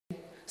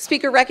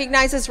Speaker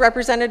recognizes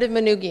Representative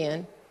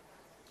Manoogian.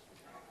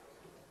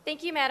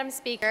 Thank you, Madam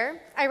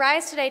Speaker. I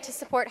rise today to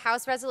support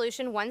House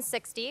Resolution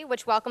 160,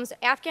 which welcomes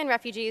Afghan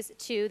refugees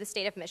to the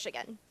state of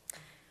Michigan.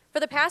 For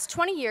the past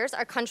 20 years,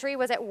 our country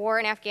was at war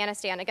in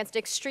Afghanistan against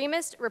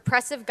extremist,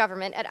 repressive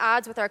government at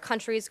odds with our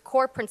country's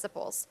core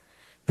principles,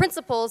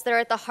 principles that are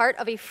at the heart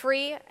of a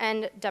free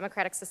and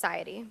democratic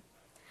society.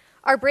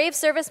 Our brave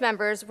service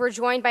members were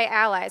joined by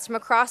allies from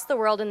across the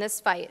world in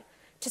this fight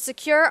to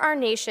secure our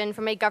nation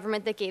from a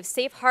government that gave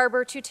safe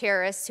harbor to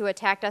terrorists who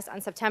attacked us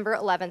on September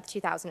 11,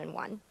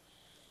 2001.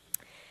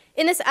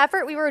 In this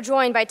effort, we were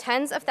joined by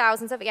tens of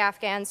thousands of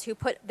Afghans who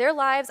put their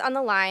lives on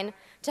the line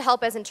to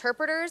help as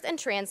interpreters and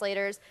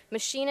translators,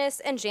 machinists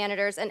and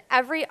janitors, and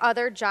every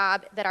other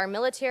job that our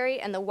military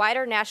and the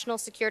wider national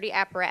security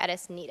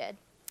apparatus needed.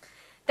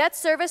 That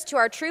service to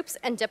our troops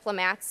and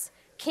diplomats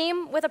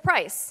came with a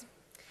price.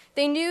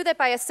 They knew that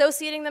by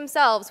associating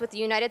themselves with the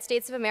United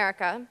States of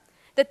America,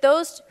 that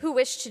those who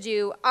wished to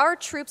do our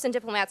troops and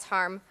diplomats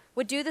harm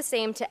would do the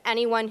same to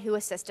anyone who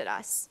assisted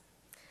us.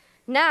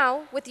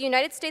 Now, with the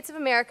United States of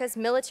America's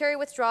military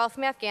withdrawal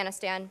from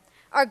Afghanistan,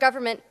 our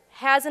government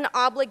has an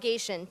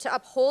obligation to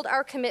uphold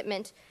our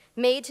commitment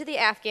made to the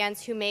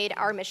Afghans who made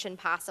our mission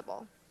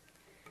possible.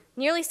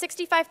 Nearly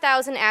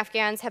 65,000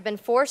 Afghans have been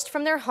forced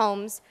from their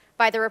homes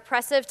by the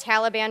repressive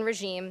Taliban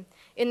regime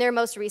in their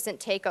most recent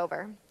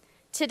takeover.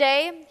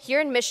 Today, here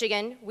in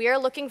Michigan, we are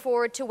looking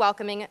forward to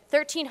welcoming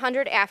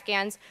 1,300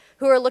 Afghans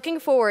who are looking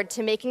forward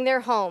to making their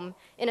home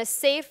in a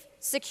safe,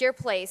 secure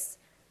place.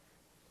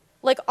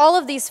 Like all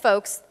of these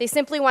folks, they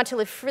simply want to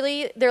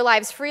live their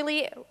lives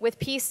freely with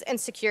peace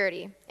and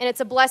security, and it's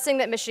a blessing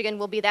that Michigan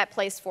will be that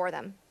place for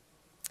them.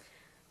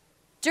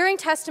 During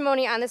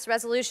testimony on this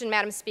resolution,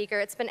 Madam Speaker,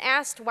 it's been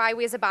asked why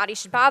we as a body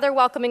should bother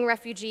welcoming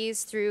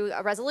refugees through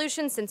a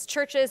resolution since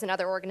churches and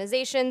other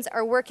organizations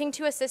are working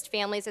to assist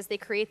families as they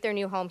create their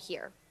new home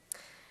here.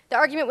 The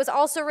argument was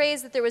also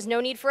raised that there was no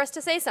need for us to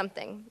say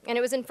something, and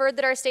it was inferred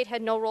that our state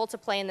had no role to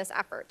play in this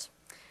effort.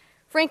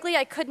 Frankly,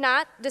 I could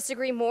not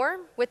disagree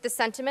more with this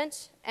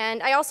sentiment,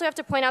 and I also have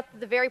to point out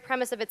that the very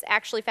premise of it's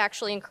actually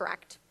factually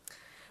incorrect.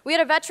 We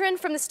had a veteran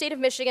from the state of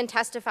Michigan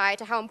testify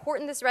to how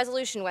important this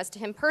resolution was to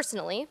him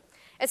personally,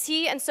 as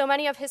he and so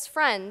many of his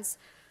friends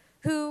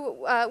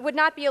who would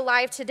not be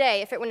alive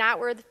today if it were not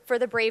for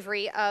the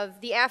bravery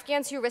of the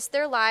Afghans who risked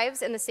their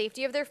lives and the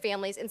safety of their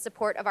families in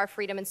support of our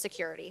freedom and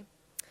security.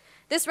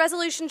 This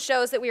resolution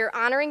shows that we are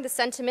honoring the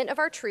sentiment of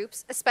our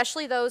troops,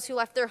 especially those who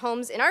left their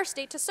homes in our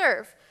state to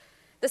serve,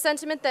 the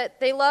sentiment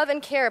that they love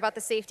and care about the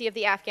safety of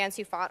the Afghans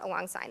who fought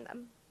alongside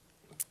them.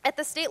 At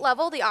the state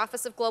level, the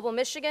Office of Global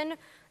Michigan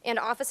and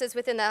offices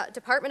within the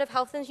Department of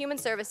Health and Human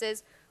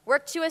Services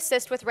work to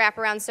assist with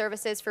wraparound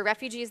services for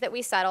refugees that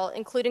we settle,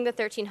 including the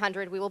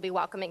 1,300 we will be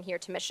welcoming here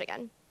to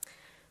Michigan.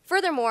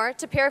 Furthermore,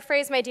 to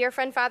paraphrase my dear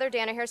friend Father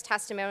Danaher's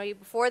testimony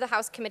before the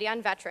House Committee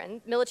on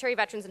Military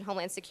Veterans and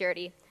Homeland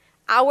Security,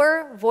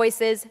 our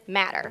voices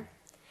matter.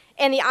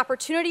 And the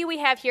opportunity we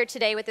have here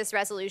today with this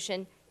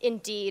resolution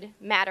indeed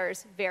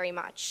matters very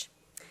much.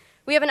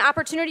 We have an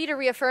opportunity to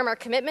reaffirm our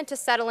commitment to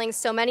settling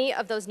so many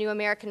of those new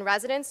American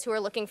residents who are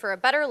looking for a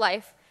better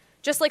life,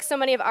 just like so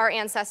many of our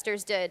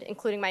ancestors did,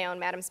 including my own,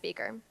 Madam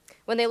Speaker,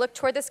 when they looked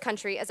toward this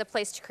country as a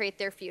place to create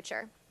their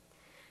future.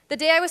 The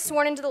day I was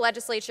sworn into the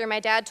legislature, my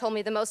dad told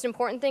me the most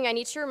important thing I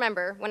need to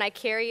remember when I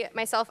carry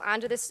myself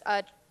onto this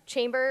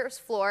chamber's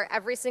floor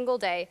every single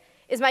day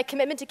is my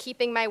commitment to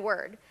keeping my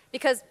word,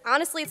 because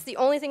honestly, it's the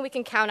only thing we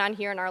can count on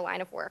here in our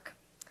line of work.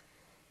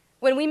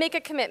 When we make a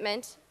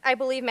commitment, I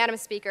believe, Madam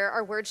Speaker,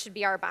 our word should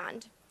be our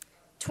bond.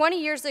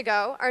 20 years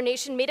ago, our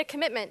nation made a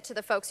commitment to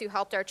the folks who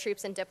helped our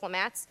troops and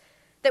diplomats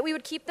that we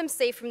would keep them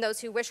safe from those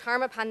who wish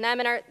harm upon them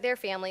and their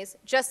families,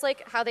 just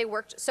like how they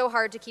worked so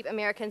hard to keep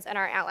Americans and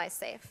our allies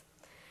safe.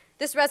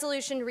 This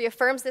resolution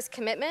reaffirms this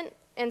commitment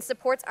and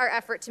supports our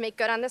effort to make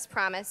good on this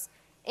promise,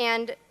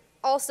 and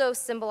also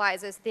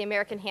symbolizes the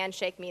American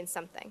handshake means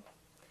something.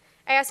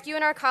 I ask you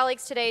and our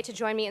colleagues today to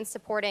join me in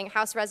supporting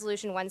House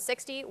Resolution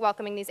 160,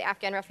 welcoming these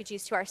Afghan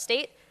refugees to our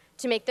state,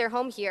 to make their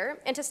home here,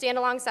 and to stand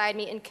alongside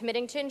me in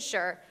committing to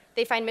ensure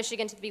they find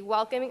Michigan to be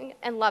welcoming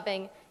and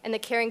loving and the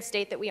caring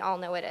state that we all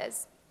know it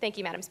is. Thank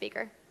you, Madam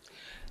Speaker.